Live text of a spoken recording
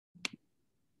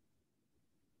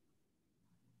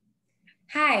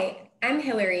Hi, I'm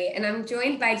Hillary, and I'm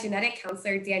joined by genetic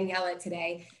counselor Daniela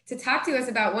today to talk to us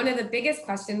about one of the biggest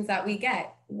questions that we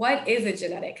get. What is a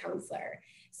genetic counselor?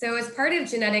 So, as part of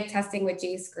genetic testing with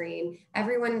JScreen,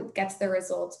 everyone gets the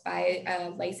results by a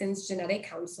licensed genetic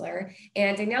counselor.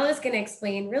 And Daniela is going to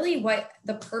explain really what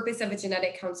the purpose of a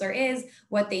genetic counselor is,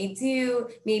 what they do,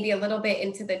 maybe a little bit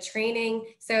into the training.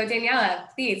 So, Daniela,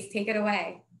 please take it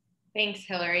away. Thanks,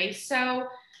 Hillary. So,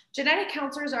 genetic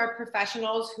counselors are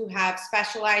professionals who have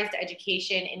specialized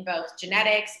education in both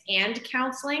genetics and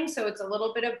counseling. So, it's a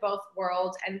little bit of both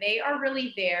worlds, and they are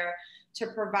really there to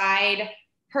provide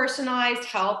personalized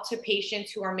help to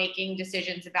patients who are making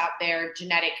decisions about their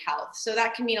genetic health. So,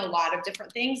 that can mean a lot of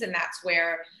different things, and that's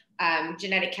where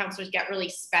genetic counselors get really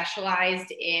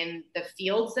specialized in the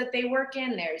fields that they work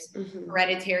in. There's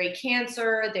hereditary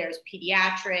cancer, there's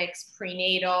pediatrics,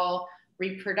 prenatal,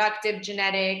 reproductive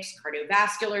genetics,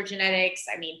 cardiovascular genetics.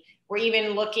 I mean, we're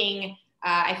even looking,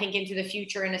 I think, into the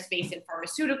future in a space in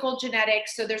pharmaceutical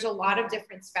genetics. So there's a lot of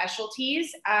different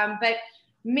specialties, but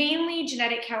mainly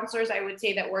genetic counselors, I would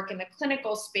say, that work in the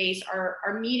clinical space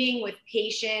are meeting with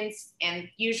patients and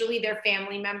usually their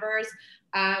family members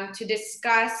to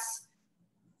discuss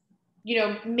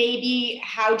maybe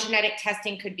how genetic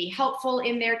testing could be helpful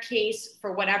in their case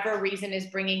for whatever reason is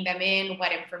bringing them in,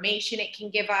 what information it can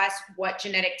give us, what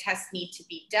genetic tests need to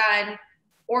be done,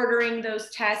 ordering those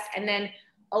tests, and then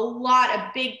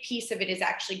a big piece of it is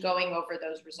actually going over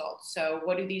those results. So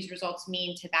what do these results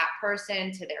mean to that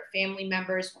person, to their family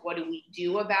members? What do we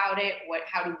do about it?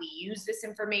 How do we use this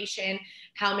information?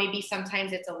 How maybe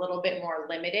sometimes it's a little bit more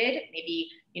limited. Maybe,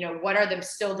 what are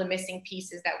the missing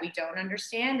pieces that we don't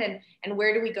understand, and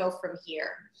where do we go from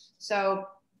here? So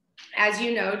as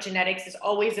you know, genetics is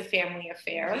always a family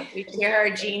affair. We share our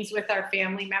genes with our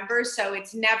family members, so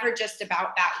it's never just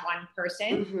about that one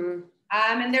person.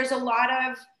 And there's a lot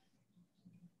of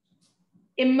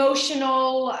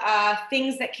emotional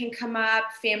things that can come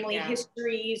up, family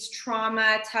histories,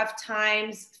 trauma, tough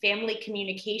times, family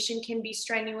communication can be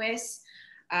strenuous,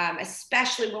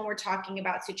 especially when we're talking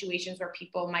about situations where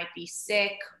people might be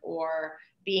sick or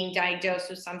being diagnosed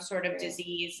with some sort of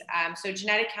disease. So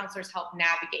genetic counselors help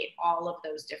navigate all of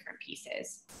those different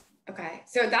pieces. Okay,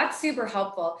 so that's super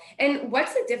helpful. And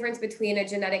what's the difference between a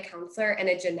genetic counselor and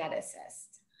a geneticist?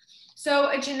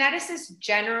 So a geneticist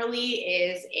generally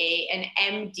is an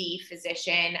MD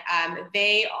physician.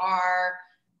 They are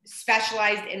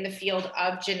specialized in the field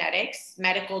of genetics,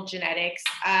 medical genetics.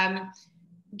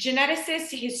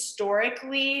 Geneticists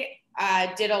historically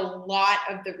did a lot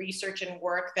of the research and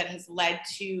work that has led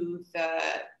to the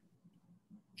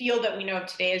field that we know of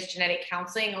today as genetic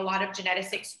counseling. A lot of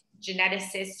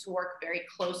geneticists work very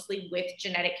closely with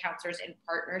genetic counselors in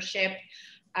partnership.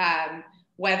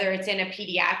 Whether it's in a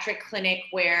pediatric clinic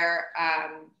where,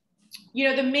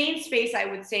 the main space I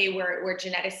would say where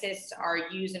geneticists are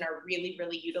used and are really,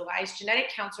 really utilized, genetic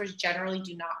counselors generally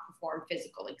do not perform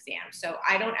physical exams. So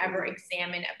I don't ever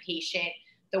examine a patient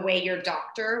the way your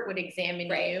doctor would examine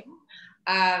you.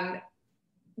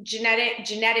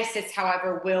 Geneticists,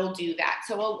 however, will do that.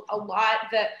 So a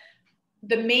lot,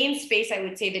 the main space I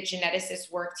would say that geneticists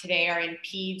work today are in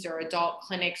peds or adult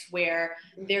clinics where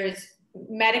there's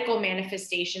medical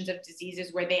manifestations of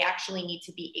diseases where they actually need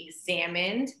to be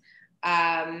examined.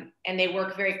 And they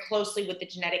work very closely with the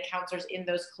genetic counselors in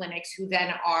those clinics who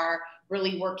then are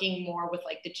really working more with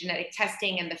like the genetic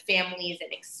testing and the families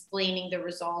and explaining the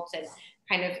results and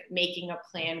kind of making a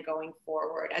plan going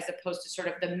forward, as opposed to sort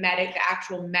of the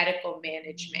actual medical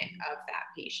management of that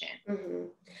patient.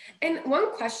 And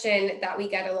one question that we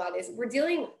get a lot is we're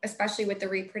dealing, especially with the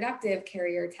reproductive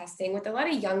carrier testing, with a lot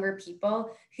of younger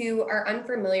people who are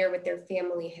unfamiliar with their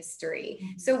family history.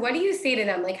 So what do you say to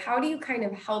them? Like, how do you kind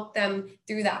of help them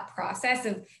through that process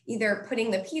of either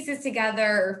putting the pieces together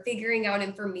or figuring out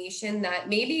information that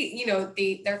maybe,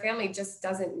 their family just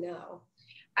doesn't know?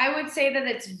 I would say that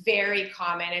it's very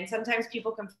common, and sometimes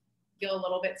people can feel a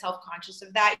little bit self-conscious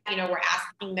of that. We're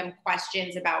asking them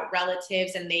questions about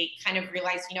relatives and they kind of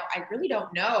realize, I really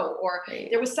don't know, or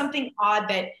there was something odd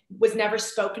that was never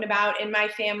spoken about in my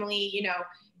family,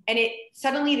 and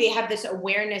suddenly they have this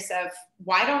awareness of,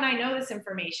 why don't I know this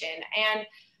information?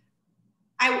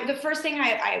 And the first thing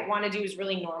I want to do is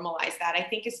really normalize that. I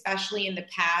think especially in the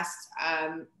past,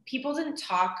 people didn't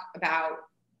talk about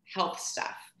health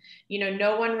stuff.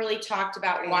 No one really talked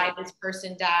about why this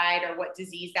person died or what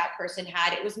disease that person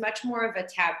had. It was much more of a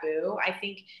taboo. I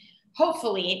think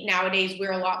hopefully nowadays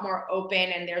we're a lot more open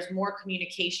and there's more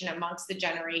communication amongst the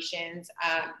generations.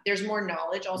 There's more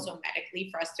knowledge also medically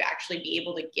for us to actually be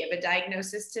able to give a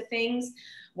diagnosis to things,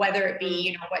 whether it be,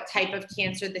 you know, what type of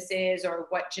cancer this is or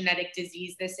what genetic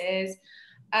disease this is.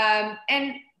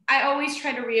 And I always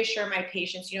try to reassure my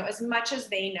patients, you know, as much as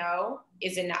they know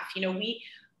is enough. You know,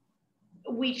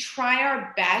 we try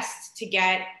our best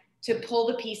to pull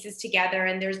the pieces together,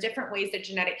 and there's different ways that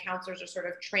genetic counselors are sort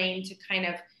of trained to kind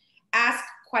of ask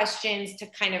questions to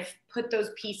kind of put those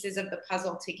pieces of the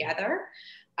puzzle together.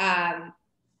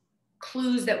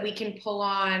 Clues that we can pull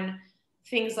on,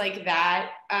 things like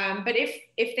that. But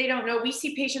if they don't know, we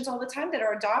see patients all the time that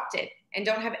are adopted and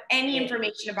don't have any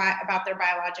information about their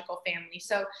biological family.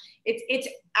 So it's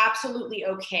absolutely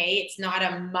okay. It's not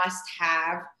a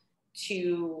must-have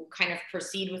to kind of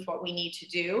proceed with what we need to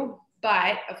do.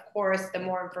 But of course, the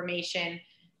more information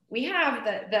we have,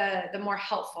 the more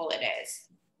helpful it is.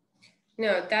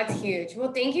 No, that's huge.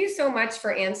 Well, thank you so much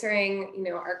for answering, you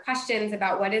know, our questions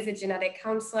about what is a genetic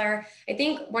counselor. I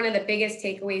think one of the biggest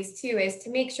takeaways too is to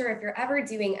make sure if you're ever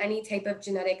doing any type of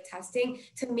genetic testing,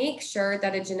 to make sure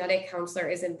that a genetic counselor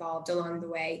is involved along the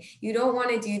way. You don't want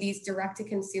to do these direct to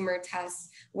consumer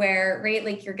tests where, right,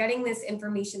 like you're getting this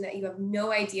information that you have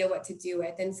no idea what to do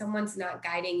with, and someone's not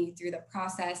guiding you through the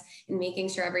process and making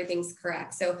sure everything's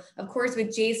correct. So of course, with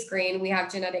JScreen, we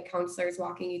have genetic counselors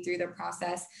walking you through the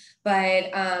process. But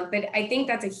I think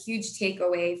that's a huge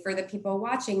takeaway for the people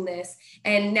watching this.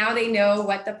 And now they know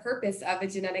what the purpose of a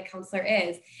genetic counselor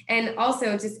is. And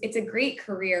also just, it's a great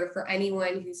career for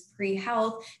anyone who's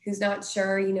pre-health, who's not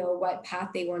sure, you know, what path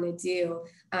they want to do.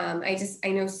 I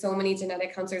know so many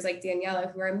genetic counselors like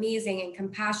Daniela who are amazing and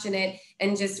compassionate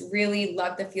and just really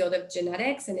love the field of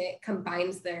genetics, and it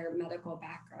combines their medical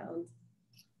background.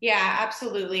 Yeah,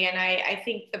 absolutely. And I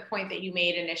think the point that you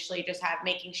made initially, just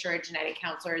making sure a genetic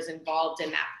counselor is involved in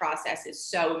that process is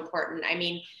so important. I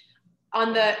mean,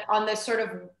 on the sort of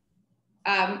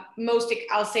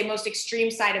most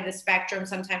extreme side of the spectrum,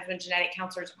 sometimes when genetic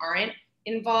counselors aren't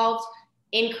involved,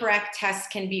 incorrect tests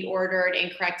can be ordered,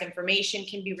 incorrect information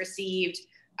can be received,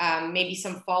 maybe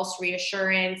some false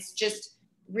reassurance, just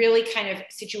really kind of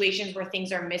situations where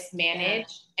things are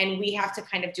mismanaged, and we have to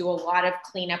kind of do a lot of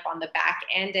cleanup on the back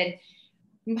end,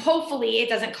 and hopefully it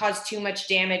doesn't cause too much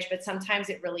damage, but sometimes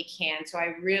it really can. So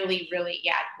I really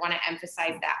want to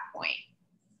emphasize that point.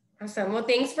 Awesome. Well,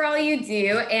 thanks for all you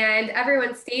do. And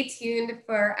everyone, stay tuned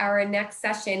for our next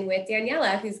session with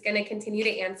Daniela, who's going to continue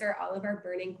to answer all of our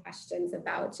burning questions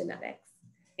about genetics.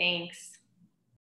 Thanks.